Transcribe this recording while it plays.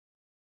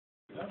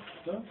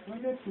Don't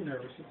get too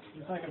nervous.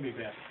 It's not gonna be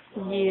bad.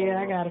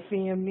 Yeah, I gotta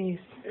film this.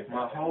 If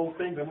my whole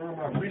thing, the room,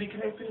 I really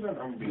can't feel it,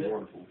 I'm gonna be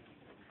wonderful.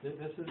 This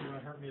isn't gonna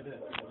hurt me a bit,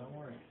 so don't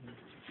worry.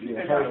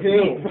 Yeah, hurt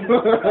him.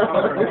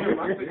 I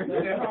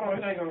said, hold on,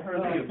 it ain't gonna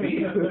hurt me a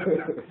bit.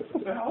 I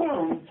said, hold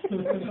on,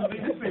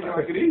 this thing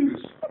like it is.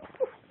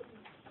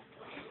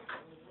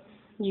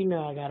 You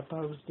know I gotta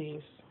post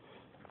this.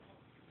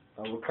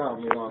 I will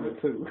comment on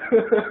it too.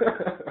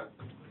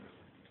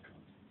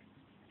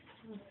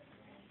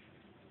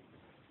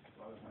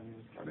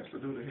 That's to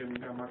do to him.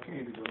 Got my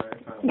candy the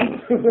last time.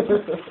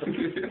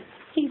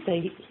 He say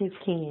his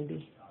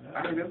candy. I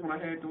think that's when I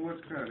had the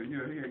what's kind of.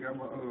 Yeah, he had got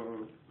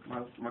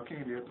my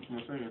candy at the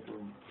machine for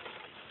me.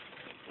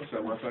 What's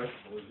up, my son?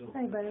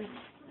 Hey, buddy.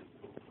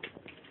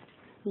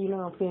 You know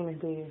I'm filming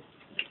this.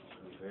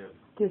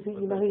 Cause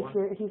you know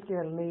he's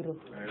scared of needles.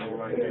 I don't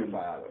like him.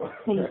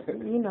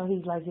 You know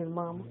he's like his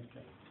mama,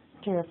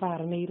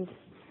 terrified of needles.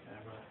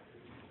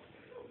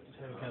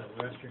 Just have kind of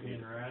rest your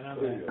hand right on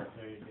that.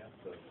 There you go.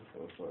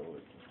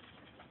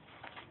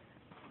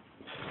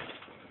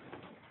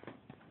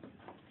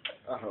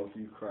 I hope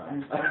you cry.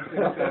 I'm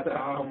sending to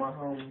all my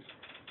homies,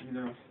 you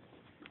know,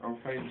 on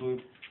Facebook.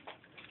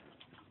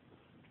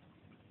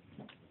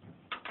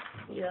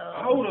 Yeah.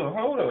 Hold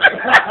up.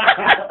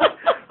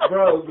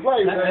 Bro,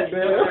 wait, man.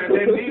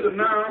 That needle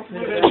now.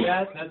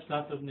 That's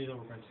not the needle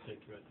we're going to stick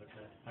to it,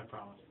 okay? I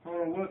promise.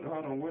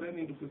 Hold on, where that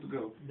needle supposed to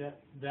go?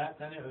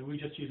 We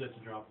just use that to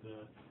drop the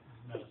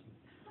medicine.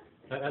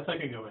 That's not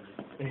going to go in there.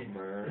 Man.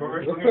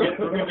 We're going to get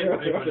the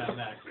big one out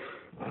next.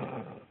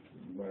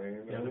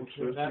 Man, Yeah,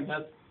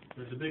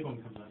 the big one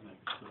comes out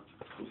next. So.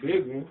 the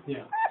big one?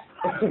 Yeah.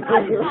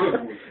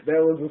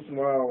 That was a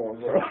small one,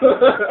 bro.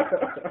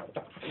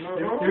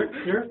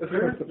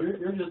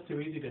 You're just too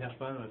easy to have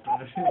fun with. I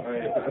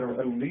don't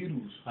do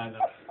needles. I know.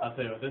 I'll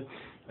tell you what,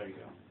 there you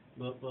go.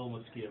 Little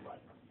mosquito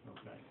bite.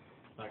 Okay.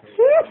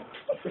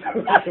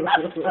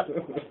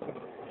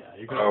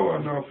 Yeah, Oh, I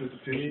know,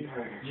 it's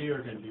you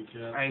are going to be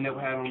just... I ain't never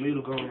had no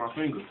needle go in my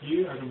finger.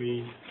 You're going to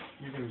be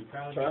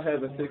proud of yourself. Try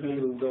having 6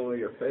 needles go in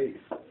your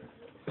face.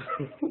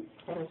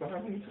 Hold on, so how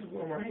many needles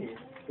go in my hand?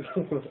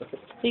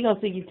 He gonna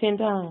see you 10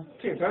 times.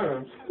 10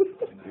 times?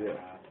 Yeah.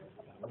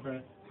 We're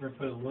going to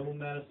put a little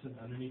medicine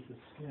underneath the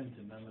skin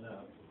to numb it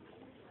up.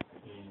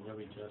 And you'll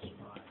be just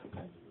fine,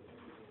 okay?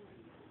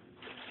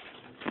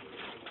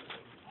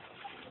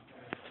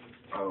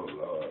 Oh,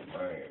 Lord,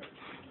 man.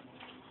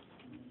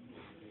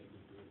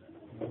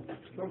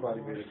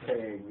 Somebody better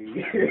tag me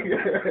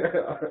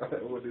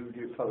when this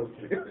get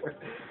posted.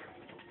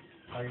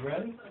 Are you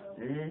ready?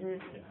 Mm-hmm.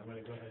 Yeah, I'm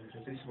going to go ahead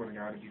and I just want to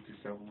gotta get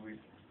this over with.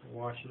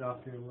 wash it off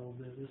here a little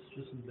bit. This is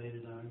just some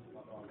betadine.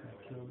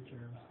 Kill the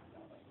germs.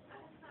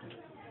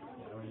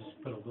 Yeah, we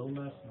just put a little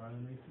medicine right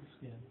underneath the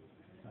skin.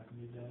 Not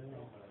going to be bad at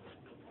all.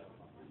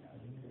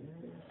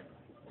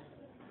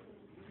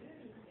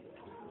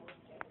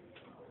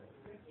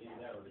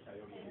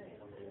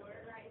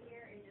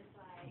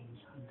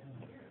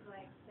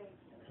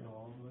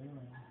 All the way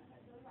around.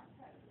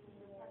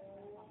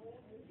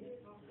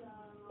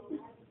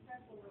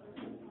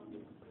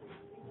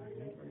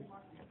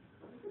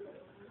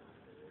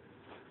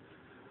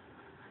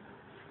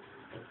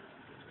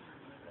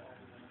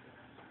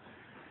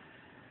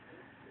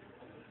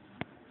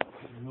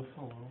 You'll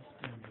follow,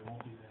 and you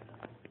won't be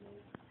that.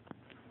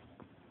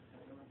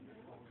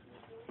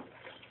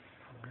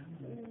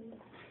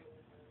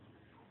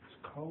 It's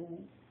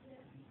cold.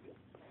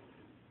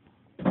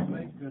 It'll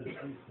make good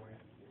sleep for you.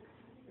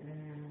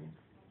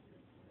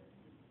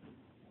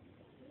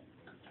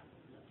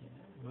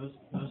 Most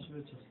of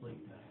it's asleep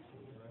now, so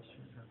the rest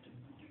shouldn't hurt too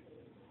much.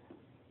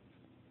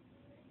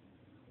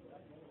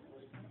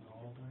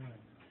 All the way.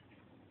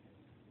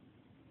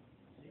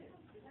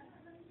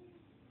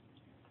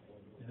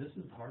 Yeah, this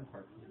is the hard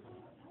part for you.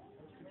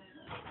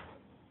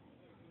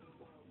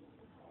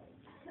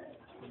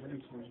 I really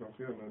just don't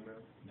feel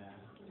nothing now.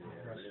 Nah,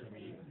 the rest of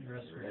me,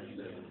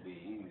 be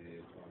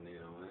easy for me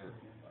on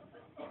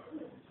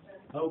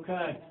that.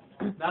 Okay,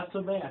 not so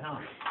bad, huh?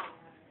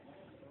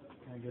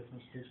 Can I get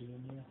some stitches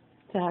in there?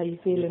 So how you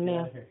feeling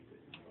now?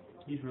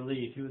 He's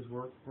relieved. He was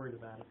worried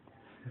about it.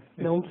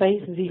 Them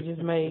faces he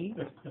just made.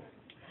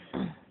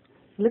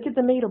 Look at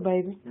the needle,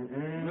 baby.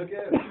 Look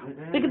at it.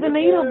 Look at the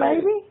needle,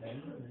 baby.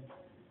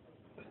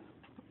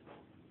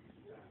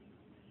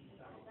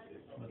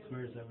 What's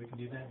weird is that we can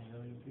do that and you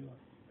don't even feel it.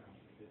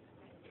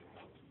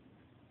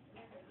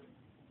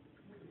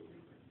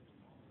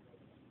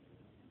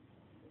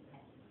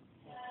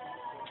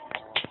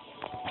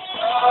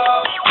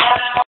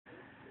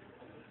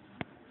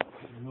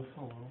 You'll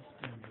follow,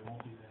 and you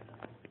won't be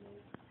that.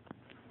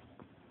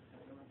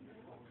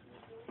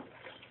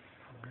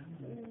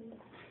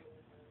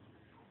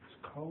 It's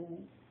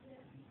cold.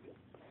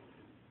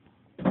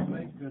 It'll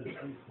make good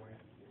sleep for you.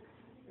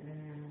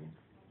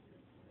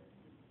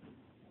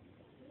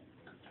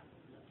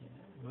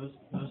 Most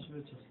of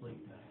it's asleep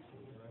now, so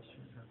the rest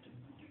shouldn't hurt too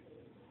much.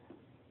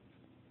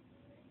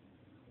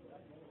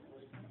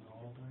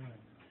 All the way.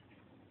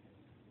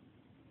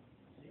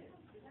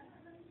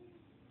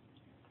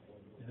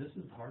 Yeah, this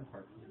is the hard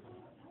part.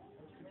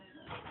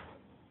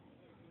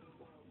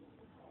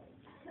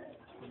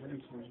 Maybe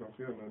too much don't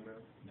feel nothing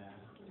now.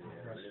 Nah,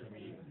 the rest of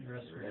me, the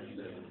rest of Rest me. of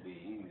it would be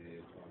easy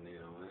if I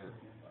need on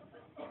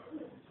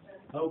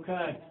that.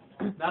 Okay,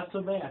 not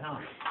so bad, huh?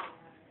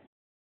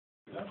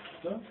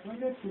 Don't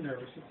get too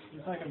nervous.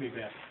 It's not gonna be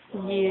bad.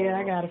 Yeah,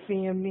 I got a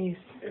film miss.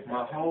 If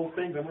my whole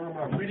fingernail,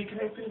 my really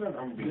can't feel nothing,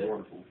 I'm gonna be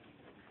wonderful.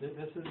 This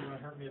isn't gonna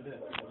hurt me a bit,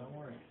 so don't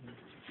worry.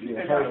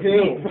 Yeah, hurt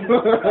him.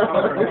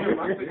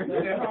 I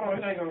said, hold on,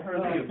 it ain't gonna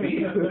hurt me a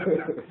bit.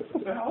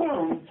 I said, hold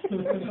on,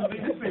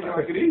 this thing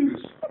like it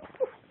is.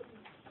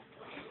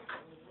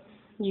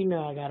 You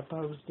know I gotta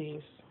post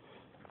this.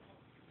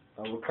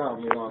 I will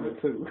comment on it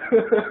too.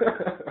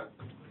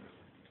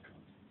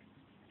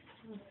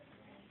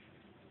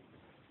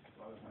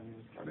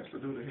 That's the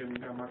dude that hit me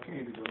got my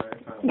candy the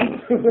last time.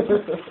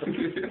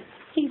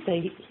 He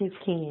say his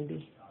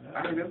candy.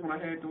 I think that's when I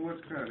had the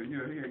what's called.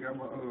 Yeah, he had got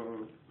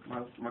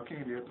my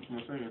candy at the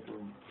machine for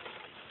me.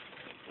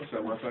 What's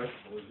up, my son?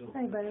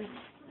 Hey, baby.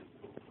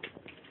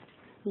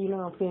 You know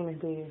I'm filming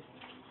this.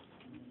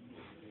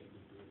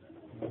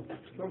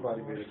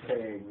 Somebody better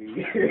tag me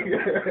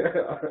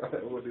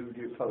when this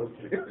gets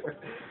posted.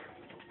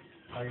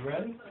 Are you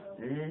ready?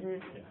 Mm-hmm.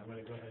 Yeah, I'm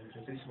gonna go ahead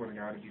and This is when I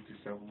gotta get this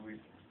over with.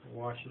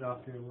 wash it off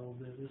here a little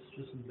bit. This is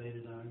just some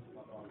betadine.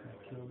 Okay,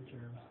 kill the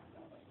germs.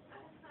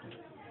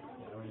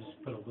 Yeah, we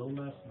just put a little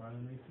medicine right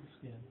underneath the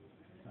skin.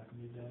 Not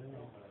gonna be bad at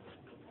all.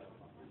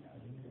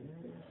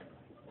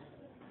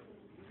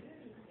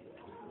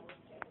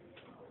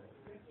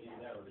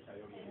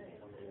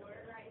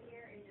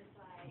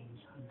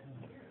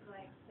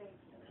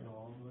 Go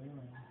all the way around.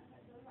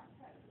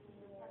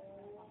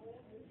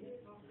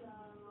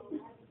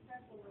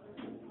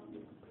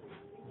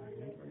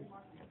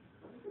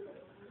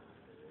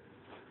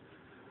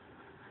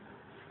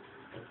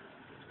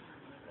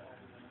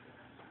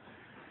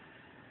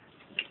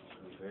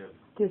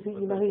 Cause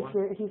you know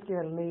he's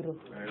scared of needles.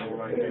 I don't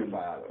like it.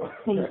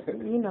 He,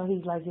 you know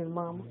he's like his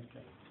mama,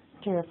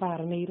 terrified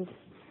of needles.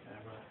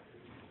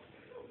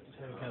 Just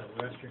have to kind of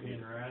rest your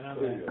hand right on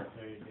that.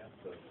 There you go.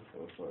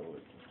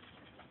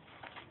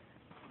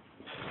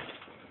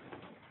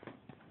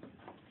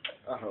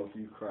 I hope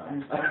you cry.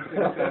 I'm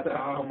sending that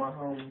to all my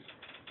homies,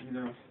 you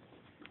know,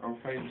 on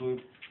Facebook.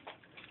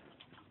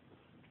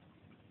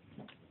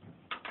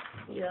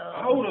 Yeah.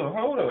 Hold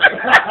up.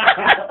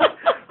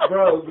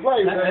 Bro,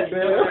 wait a minute.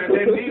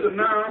 That needle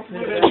now.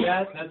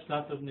 That's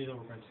not the needle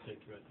we're going to stick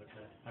to it,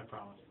 okay? I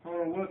promise.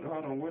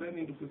 Hold on, where that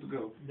needle supposed to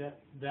go?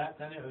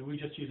 We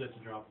just use that to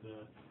drop the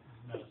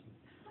medicine.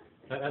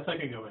 That's not going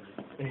to go in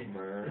there. Man.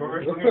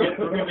 We're going to get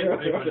the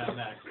big one out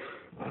next.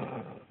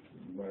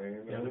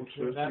 Man, Yeah, don't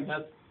trust me.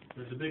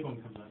 there's a big one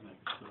comes out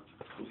next. So.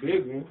 The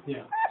big one?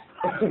 Yeah.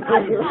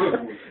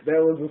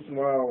 That was a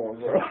small one,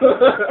 bro.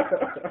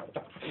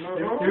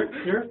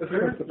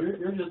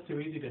 You're just too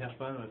easy to have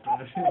fun with. I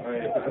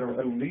don't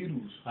do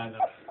needles. I know.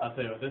 I'll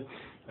tell you what,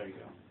 there you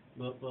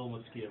go. Little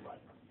mosquito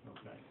bite.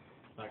 Okay.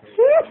 Not gonna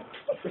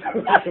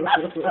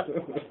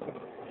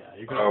yeah,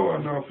 you're gonna, Oh,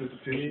 I know if it's a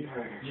tissue.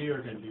 you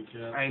are going to be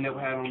just... I ain't never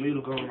had no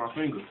needle go in my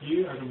finger.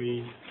 You're going to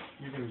be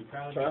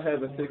proud of Try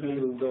yourself. having 6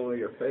 needles go in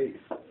your face.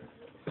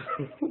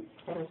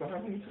 Hold on, so how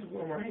many needles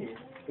go in my hand?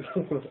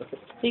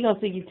 He gonna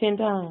see you 10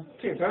 times.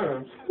 10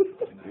 times.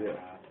 Yeah.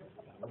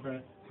 We're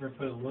going to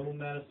put a little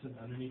medicine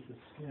underneath the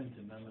skin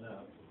to numb it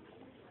up.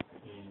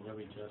 And you'll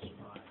be just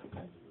fine,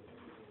 okay?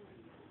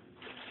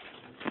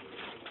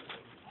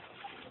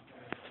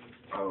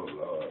 Oh,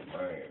 Lord,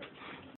 man.